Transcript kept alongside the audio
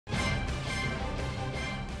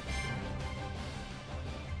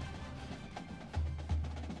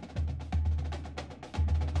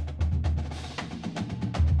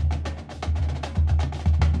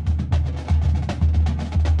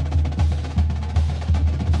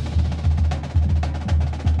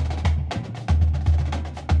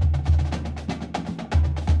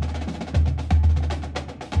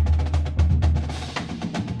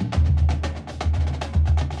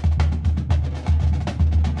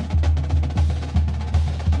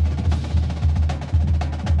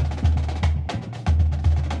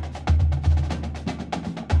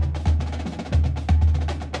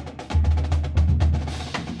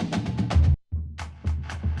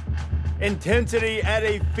Intensity at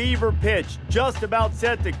a fever pitch, just about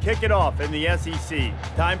set to kick it off in the SEC.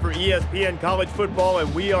 Time for ESPN College Football,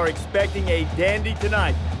 and we are expecting a dandy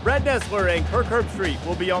tonight. Brad Nessler and Kirk Herbstreit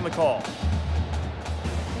will be on the call.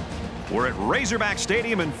 We're at Razorback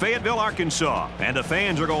Stadium in Fayetteville, Arkansas, and the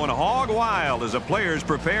fans are going hog wild as the players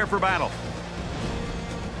prepare for battle.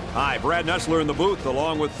 Hi, Brad Nessler in the booth,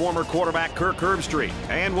 along with former quarterback Kirk Herbstreit,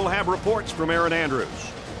 and we'll have reports from Aaron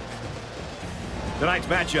Andrews. Tonight's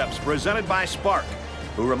matchups presented by Spark,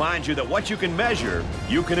 who reminds you that what you can measure,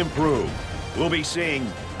 you can improve. We'll be seeing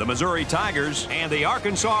the Missouri Tigers and the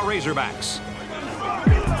Arkansas Razorbacks.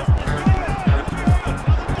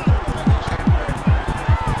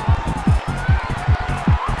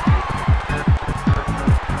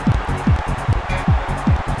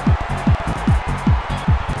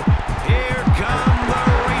 Here come the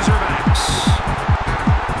Razorbacks.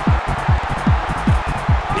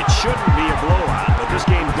 It shouldn't be a blowout. This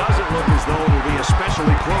game doesn't look as though it will be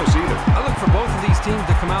especially close either. I look for both of these teams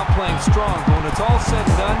to come out playing strong, but when it's all said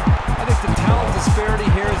and done, I think the talent disparity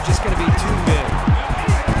here is just going to be too big.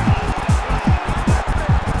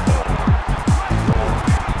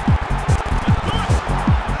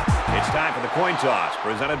 It's time for the coin toss,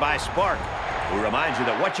 presented by Spark, who reminds you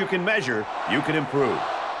that what you can measure, you can improve.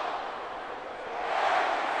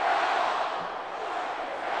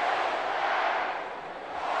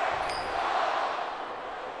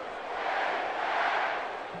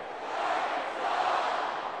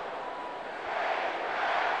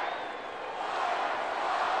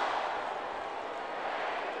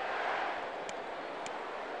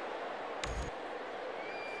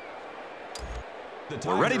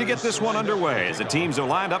 We're ready to get this one underway as the teams are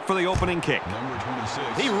lined up for the opening kick.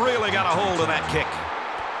 He really got a hold of that kick.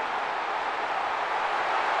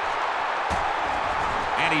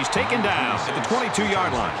 And he's taken down at the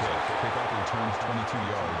 22-yard line. Kickoff returns 22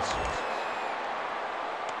 yards.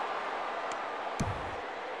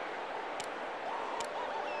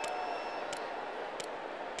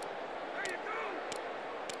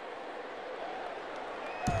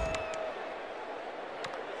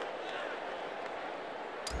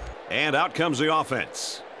 And out comes the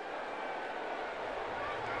offense.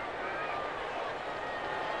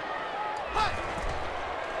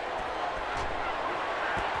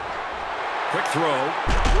 Quick throw.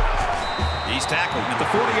 He's tackled at the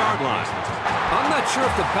 40-yard line. I'm not sure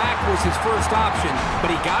if the back was his first option, but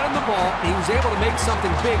he got him the ball, and he was able to make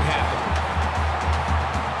something big happen.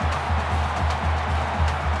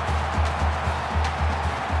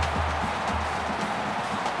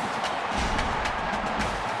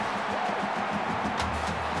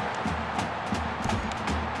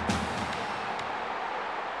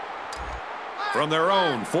 From their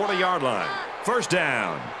own 40-yard line. First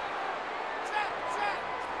down.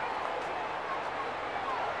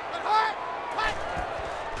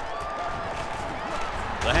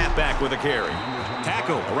 The halfback with a carry.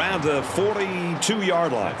 Tackle around the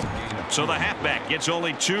 42-yard line. So the halfback gets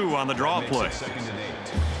only 2 on the draw play.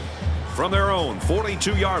 From their own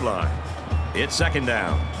 42-yard line. It's second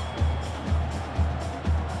down.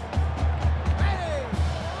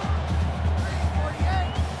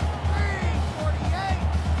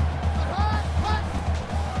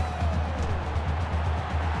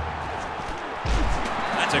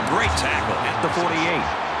 That's a great tackle at the 48.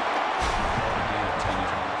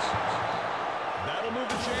 That'll move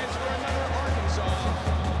the chance for another Arkansas.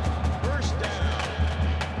 First down.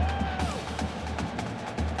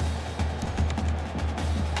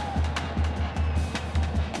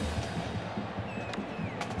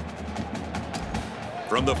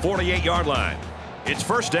 From the 48-yard line, it's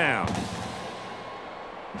first down.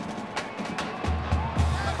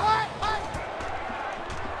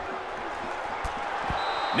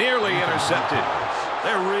 Nearly intercepted.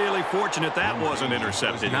 They're really fortunate that wasn't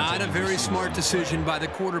intercepted. Not a very smart decision by the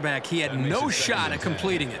quarterback. He had no shot at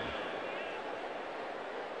completing it.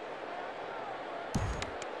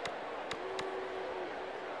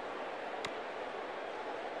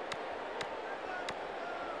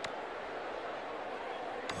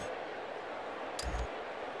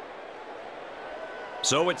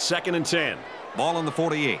 So it's second and 10. Ball on the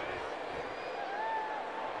 48.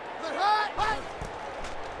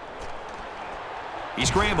 He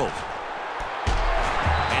scrambles.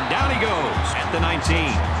 And down he goes at the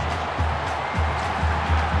 19.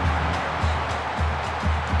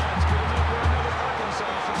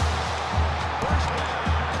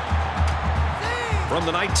 From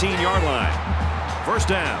the 19-yard line. First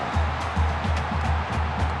down.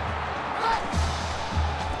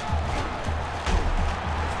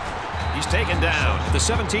 He's taken down at the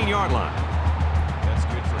 17-yard line. That's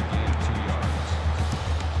good for a gain of 2 yards.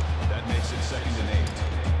 That makes second and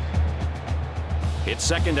 8. It's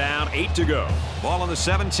second down, 8 to go. Ball on the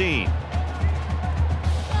 17.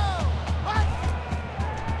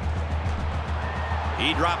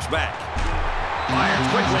 He drops back. Fires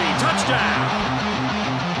quickly. Touchdown.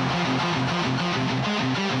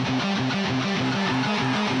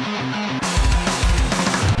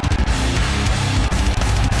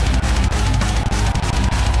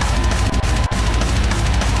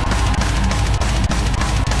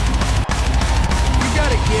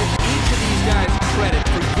 Credit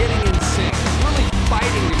for getting in sync, really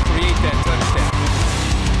fighting to create that touchdown.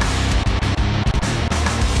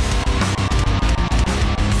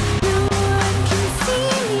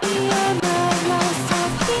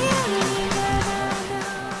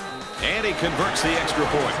 And he converts the extra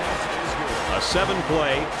point. A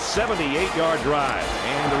 7-play, 78-yard drive.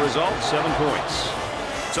 And the result, 7 points.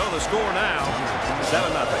 So the score now,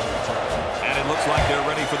 7-0. And it looks like they're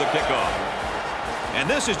ready for the kickoff. And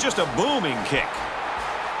this is just a booming kick.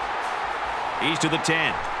 He's to the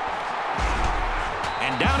 10.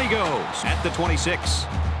 And down he goes at the 26.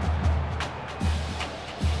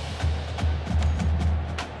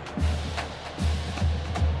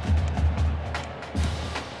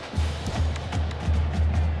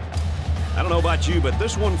 I don't know about you, but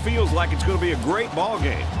this one feels like it's going to be a great ball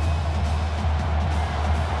game.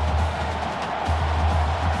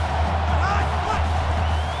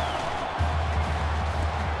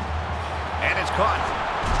 And it's caught.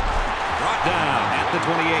 Brought down at the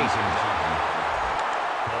 28.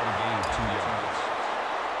 Called a gain of 2 yards.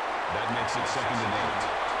 That makes it second and 8.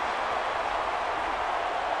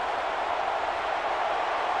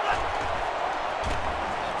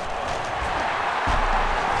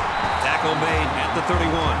 Tackle made at the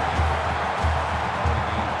 31.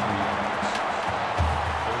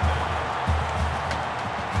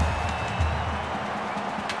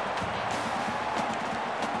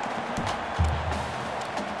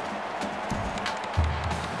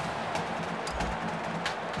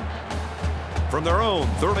 From their own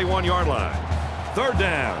 31-yard line. Third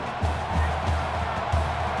down.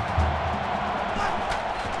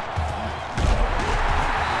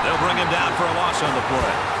 They'll bring him down for a loss on the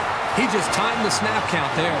play. He just timed the snap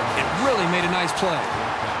count there. It really made a nice play.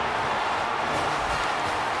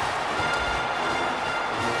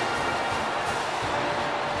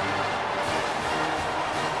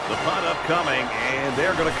 The punt upcoming, and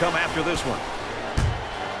they're going to come after this one.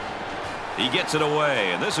 He gets it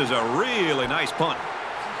away, and this is a really nice punt.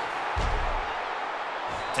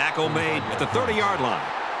 Tackle made at the 30-yard line.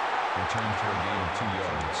 Return for a gain of 2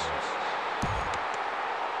 yards.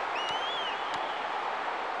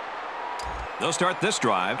 They'll start this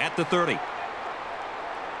drive at the 30.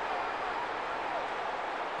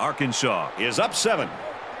 Arkansas is up 7.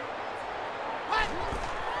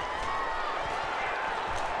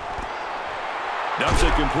 Dumps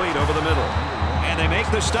it complete over the middle. And they make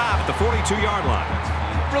the stop at the 42-yard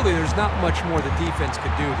line. Really, there's not much more the defense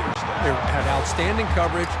could do. They had outstanding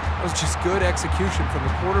coverage. It was just good execution from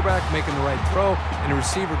the quarterback making the right throw and the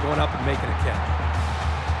receiver going up and making a catch.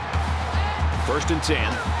 First and 10.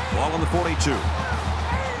 Ball on the 42.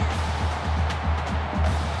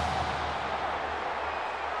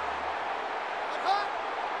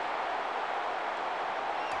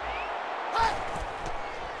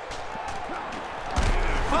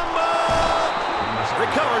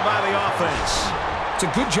 Recovered by the offense. It's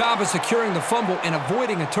a good job of securing the fumble and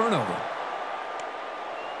avoiding a turnover.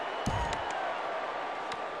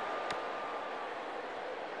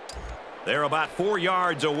 They're about 4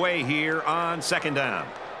 yards away here on second down.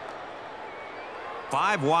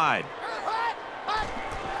 5 wide.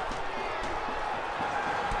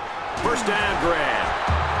 First down grab.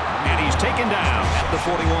 And he's taken down at the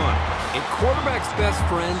 41. A quarterback's best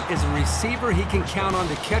friend is a receiver he can count on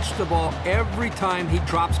to catch the ball every time he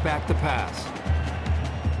drops back to pass.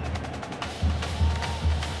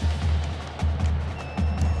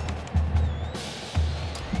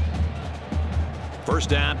 First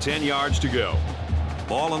down, 10 yards to go.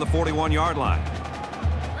 Ball on the 41-yard line.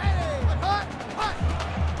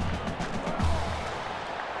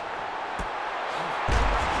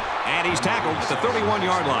 And he's tackled at the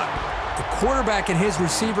 31-yard line. The quarterback and his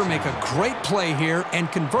receiver make a great play here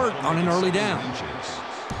and convert on an early down.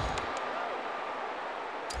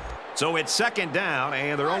 So it's second down,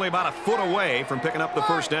 and they're only about a foot away from picking up the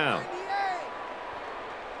first down.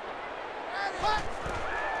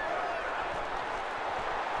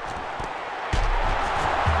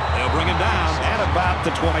 They'll bring him down at about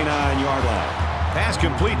the 29-yard line. Pass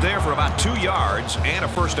complete there for about 2 yards and a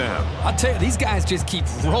first down. I'll tell you, these guys just keep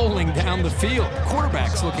rolling down the field.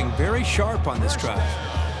 Quarterback's looking very sharp on this drive.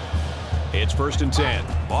 It's 1st and 10.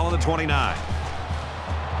 Ball on the 29.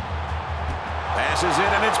 Passes it,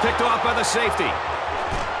 and it's picked off by the safety.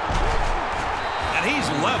 And he's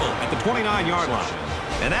level at the 29-yard line.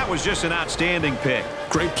 And that was just an outstanding pick.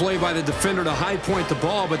 Great play by the defender to high point the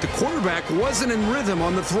ball, but the quarterback wasn't in rhythm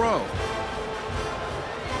on the throw.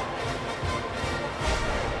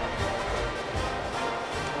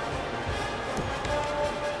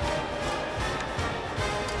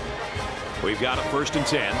 We've got a 1st and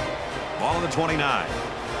 10. Ball on the 29.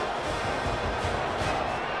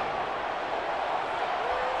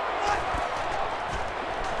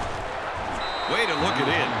 Way to look it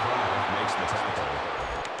in. Makes the tackle.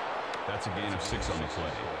 That's a gain of 6 on the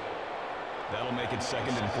play. That'll make it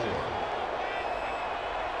 2nd and 4.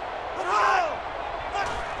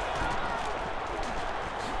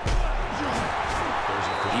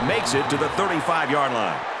 He makes it to the 35-yard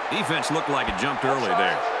line. Defense looked like it jumped early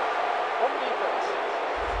there.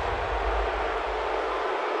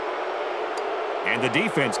 And the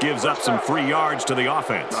defense gives up some free yards to the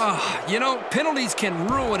offense. You know, penalties can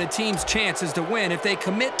ruin a team's chances to win if they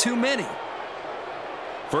commit too many.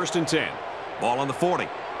 1st and 10. Ball on the 40.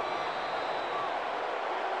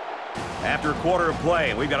 After a quarter of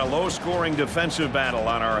play, we've got a low-scoring defensive battle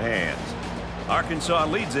on our hands. Arkansas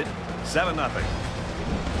leads it 7-0.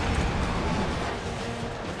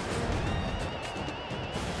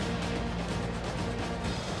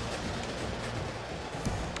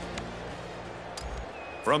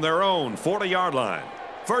 From their own 40-yard line.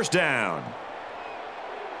 1st down.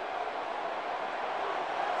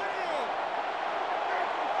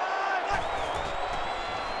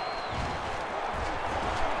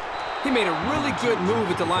 He made a really good move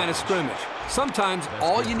at the line of scrimmage. Sometimes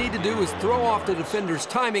all you need to do is throw off the defender's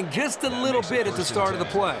timing just a little bit at the start of the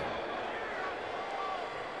play.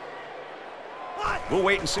 We'll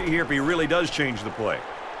wait and see here if he really does change the play.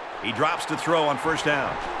 He drops to throw on 1st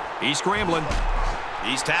down. He's scrambling.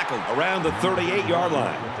 He's tackled around the 38-yard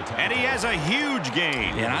line. And he has a huge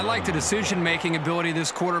gain. Yeah, and I like the decision-making ability of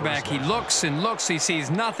this quarterback. He looks and looks. He sees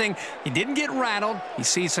nothing. He didn't get rattled. He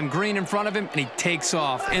sees some green in front of him, and he takes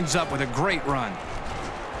off. Ends up with a great run.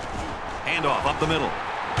 Handoff up the middle.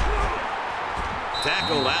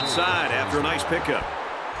 Tackled outside after a nice pickup.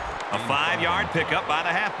 A 5-yard pickup by the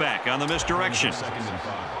halfback on the misdirection. 2nd and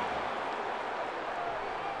 5.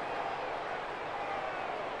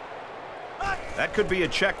 That could be a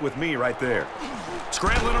check with me right there.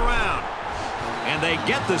 Scrambling around. And they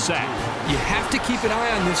get the sack. You have to keep an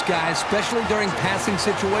eye on this guy, especially during passing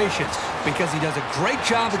situations, because he does a great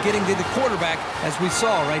job of getting to the quarterback, as we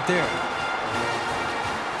saw right there.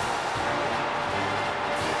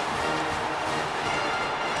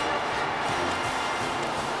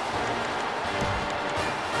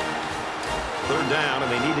 Third down, and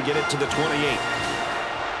they need to get it to the 28.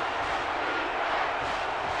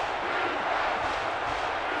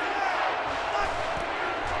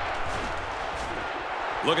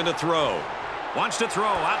 Looking to throw. Wants to throw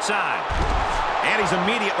outside. And he's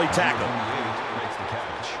immediately tackled. 28 makes the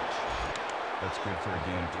catch. That's good for a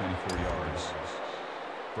gain of 24 yards.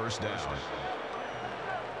 1st down.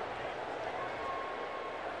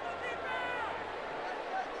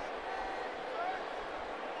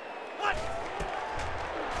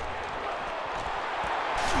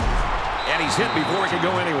 And he's hit before he can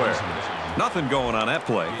go anywhere. Nothing going on that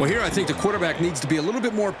play. Well, here I think the quarterback needs to be a little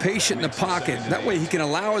bit more patient in the pocket. That way he can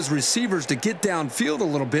allow his receivers to get downfield a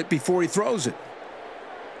little bit before he throws it.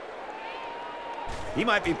 He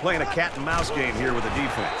might be playing a cat and mouse game here with the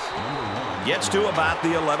defense. Gets to about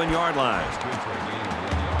the 11-yard line.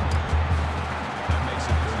 That makes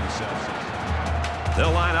it 37.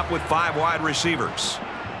 They'll line up with 5 wide receivers.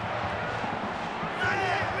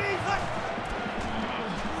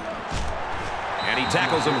 And he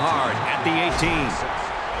tackles him hard at the 18.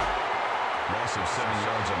 Loss of 7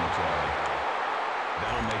 yards on the play.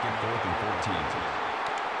 That'll make it 4th and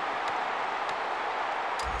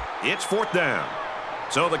 14. It's 4th down.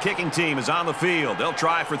 So the kicking team is on the field. They'll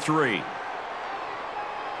try for 3.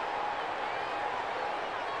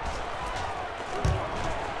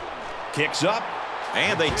 Kicks up,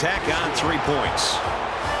 and they tack on 3 points.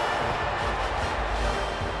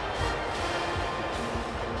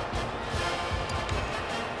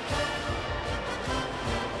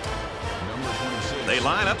 They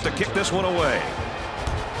line up to kick this one away.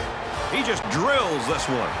 He just drills this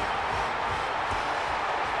one.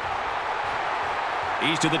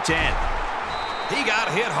 He's to the 10. He got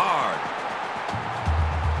hit hard.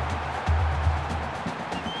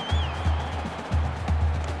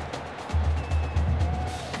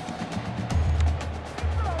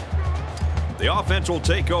 The offense will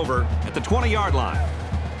take over at the 20-yard line.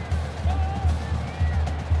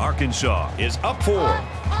 Arkansas is up 4.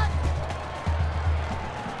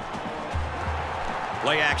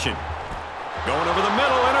 Play action. Going over the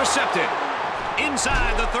middle, intercepted.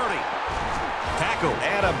 Inside the 30. Tackled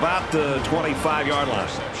at about the 25-yard line.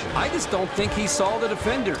 I just don't think he saw the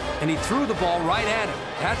defender, and he threw the ball right at him.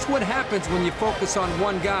 That's what happens when you focus on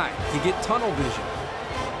one guy. You get tunnel vision.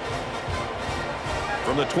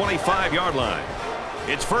 From the 25-yard line,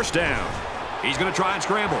 it's first down. He's going to try and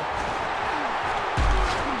scramble.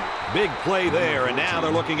 Big play there, and now they're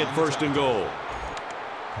looking at first and goal.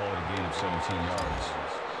 Call it a gain of 17 yards.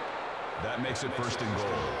 That makes it first and goal.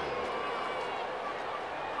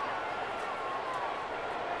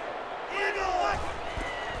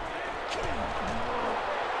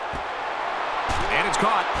 And it's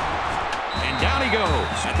caught. And down he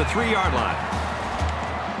goes at the 3-yard line.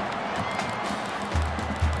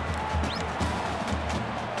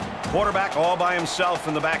 Quarterback all by himself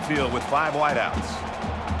in the backfield with 5 wideouts.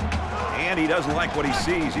 And he doesn't like what he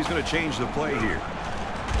sees. He's going to change the play here.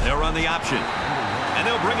 They'll run the option. And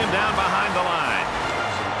they'll bring him down behind the line.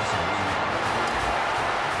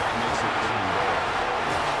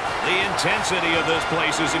 The intensity of this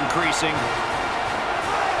place is increasing.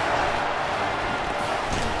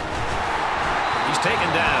 He's taken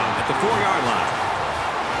down at the 4-yard line.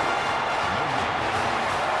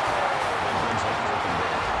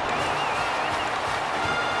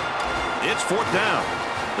 It's 4th down.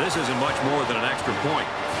 This isn't much more than an extra point.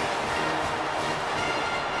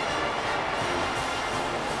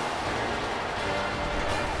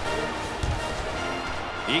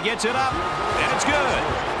 He gets it up, and it's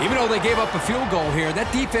good. Even though they gave up a field goal here, that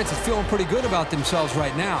defense is feeling pretty good about themselves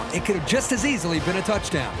right now. It could have just as easily been a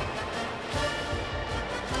touchdown.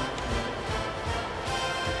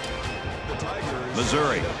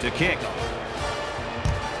 Missouri to kick.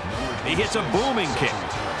 He hits a booming kick.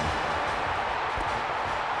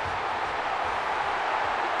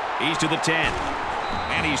 He's to the 10.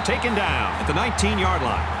 And he's taken down at the 19-yard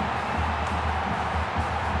line.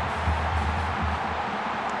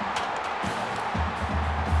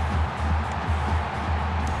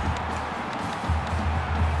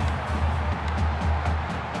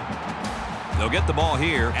 They'll get the ball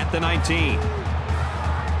here at the 19.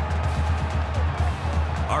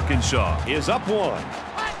 Arkansas is up 1.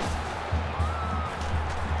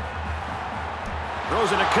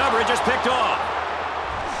 Throws into coverage, just picked off.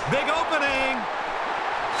 Big opening.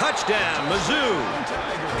 Touchdown, Mizzou.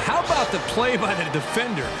 How about the play by the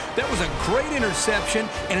defender? That was a great interception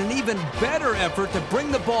and an even better effort to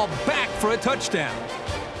bring the ball back for a touchdown.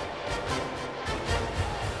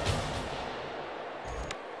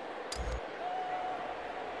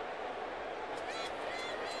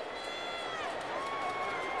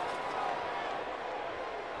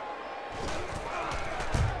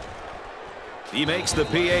 He makes the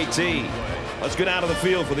PAT. Let's get out of the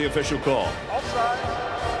field for the official call.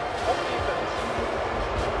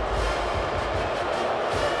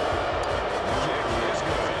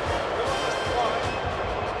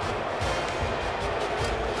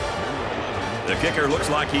 The kicker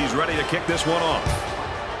looks like he's ready to kick this one off.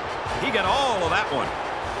 He got all of that one.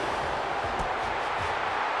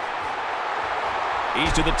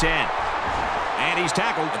 He's to the 10. And he's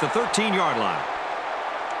tackled at the 13-yard line.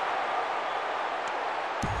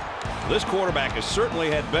 This quarterback has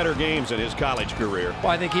certainly had better games in his college career.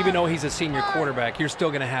 Well, I think even though he's a senior quarterback, you're still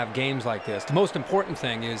going to have games like this. The most important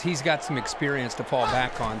thing is he's got some experience to fall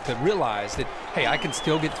back on to realize that, hey, I can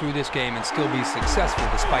still get through this game and still be successful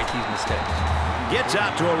despite these mistakes. Gets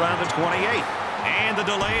out to around the 28. And the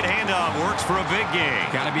delayed handoff works for a big gain.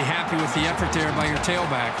 Got to be happy with the effort there by your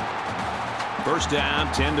tailback. First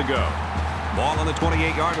down, 10 to go. Ball on the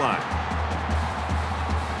 28-yard line.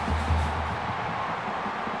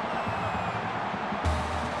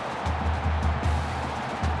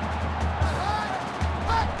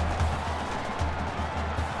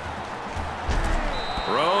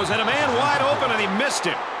 And a man wide open, and he missed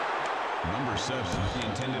it. Number 7, the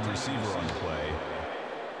intended receiver on the play.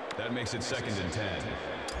 That makes it 2nd and 10.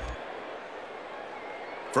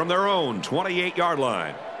 From their own 28-yard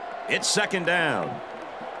line, it's 2nd down.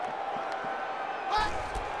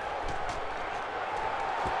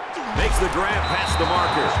 Makes the grab past the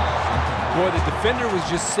marker. Boy, the defender was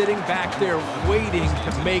just sitting back there waiting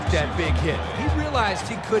to make that big hit. He realized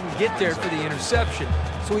he couldn't get there for the interception,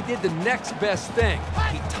 so he did the next best thing.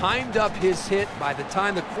 He timed up his hit. By the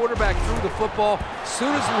time the quarterback threw the football, as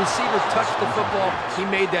soon as the receiver touched the football, he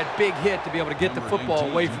made that big hit to be able to get the football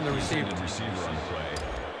away from the receiver.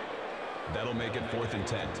 That'll make it 4th and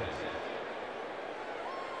 10.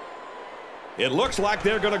 It looks like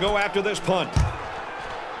they're going to go after this punt.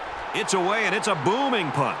 It's away, and it's a booming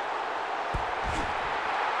punt.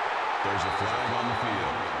 There's a flag on the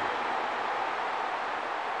field.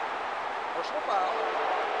 Personal foul.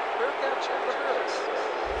 Fair catch interference.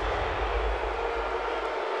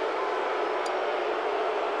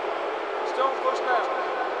 Still first down.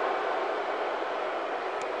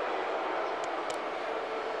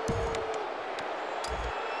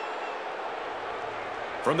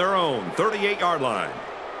 From their own 38-yard line.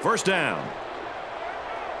 First down.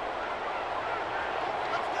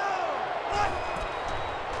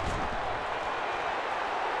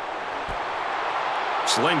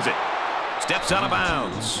 Slings it. Steps out of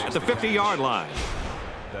bounds at the 50-yard line.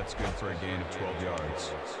 That's good for a gain of 12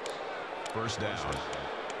 yards. First down.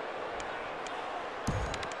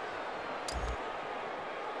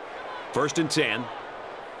 First and 10.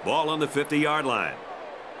 Ball on the 50-yard line.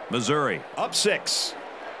 Missouri up 6.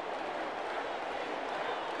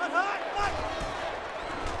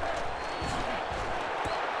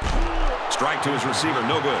 Strike to his receiver,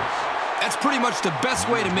 no good. That's pretty much the best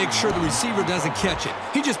way to make sure the receiver doesn't catch it.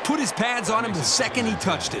 He just put his pads on him the second he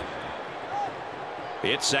touched it.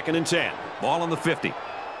 It's second and 10. Ball on the 50. Zipped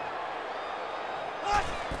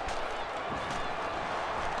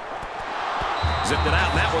it out,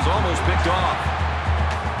 and that was almost picked off.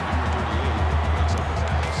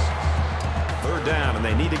 Third down, and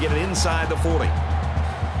they need to get it inside the 40.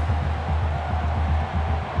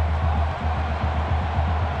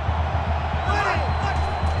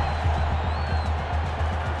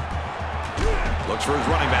 Looks for his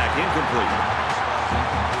running back, incomplete.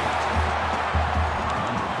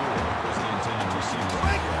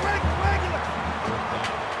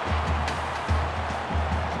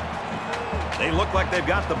 They look like they've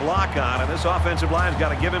got the block on, and this offensive line's got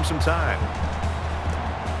to give him some time.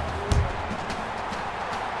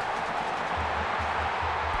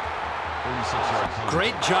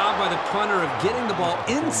 Great job by the punter of getting the ball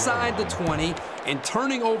inside the 20 and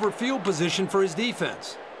turning over field position for his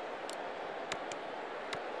defense.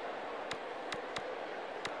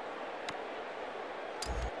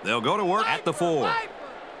 They'll go to work at the 4.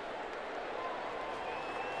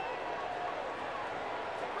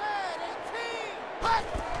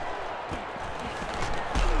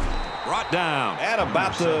 Brought down at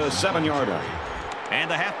about the 7-yard line. And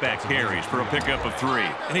the halfback carries for a pickup of 3.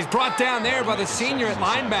 And he's brought down there by the senior at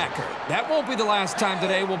linebacker. That won't be the last time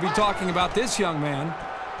today we'll be talking about this young man.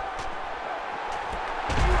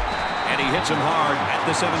 And he hits him hard at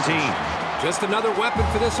the 17. Just another weapon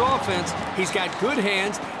for this offense. He's got good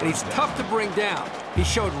hands, and he's tough to bring down. He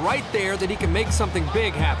showed right there that he can make something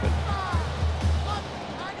big happen.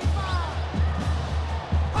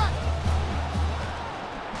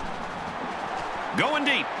 Going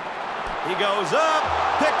deep. He goes up,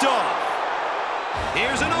 picked off.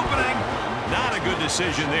 Here's an opening. Not a good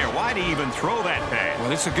decision there. Why'd he even throw that pass?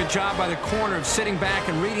 Well, it's a good job by the corner of sitting back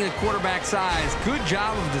and reading the quarterback's eyes. Good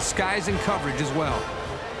job of disguising coverage as well.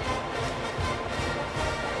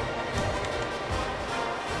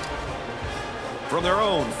 From their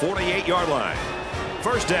own 48-yard line.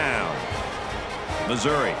 First down.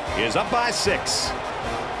 Missouri is up by 6.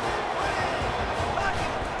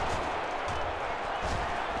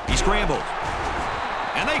 He scrambled.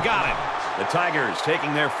 And they got him. The Tigers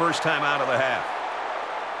taking their first time out of the half.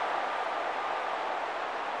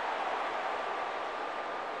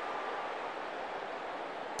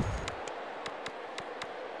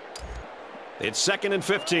 It's second and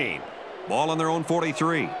 15. Ball on their own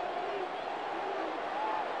 43.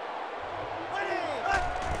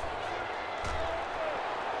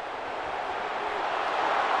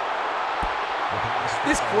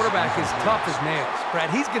 This quarterback is tough as nails. Brad,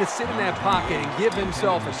 he's going to sit in that pocket and give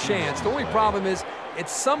himself a chance. The only problem is, at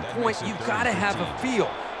some point, you've got to have a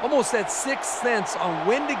feel. Almost that sixth sense on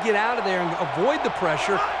when to get out of there and avoid the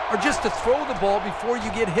pressure, or just to throw the ball before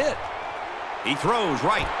you get hit. He throws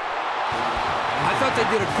right. I thought they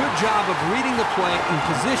did a good job of reading the play and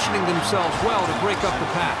positioning themselves well to break up the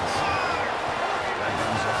pass.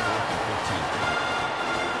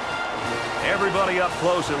 Everybody up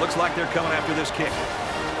close. It looks like they're coming after this kick.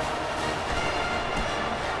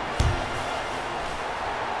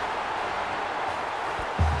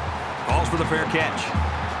 Calls for the fair catch.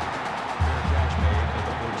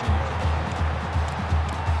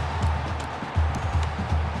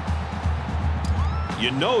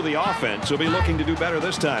 You know the offense will be looking to do better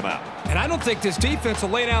this time out. And I don't think this defense will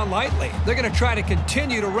lay down lightly. They're going to try to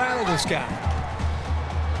continue to rattle this guy.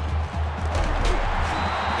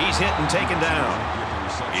 He's hit and taken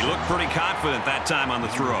down. He looked pretty confident that time on the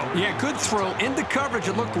throw. Yeah, good throw into coverage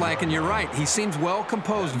it looked like, and you're right. He seems well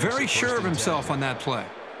composed, very sure of himself on that play.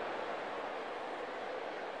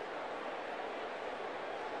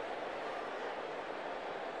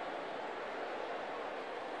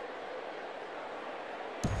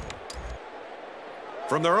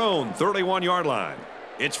 from their own 31-yard line.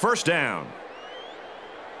 It's first down.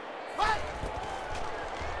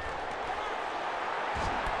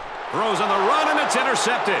 Throws on the run, and it's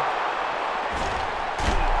intercepted.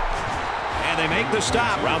 And they make the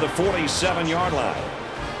stop around the 47-yard line.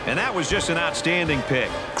 And that was just an outstanding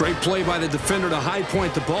pick. Great play by the defender to high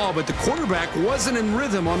point the ball, but the quarterback wasn't in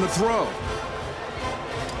rhythm on the throw.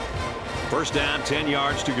 First down, 10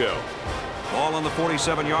 yards to go. Ball on the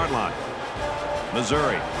 47-yard line.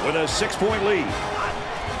 Missouri with a 6-point lead.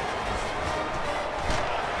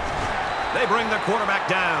 They bring the quarterback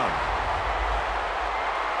down.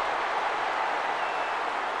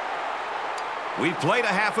 We've played a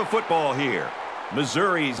half of football here.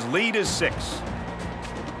 Missouri's lead is 6.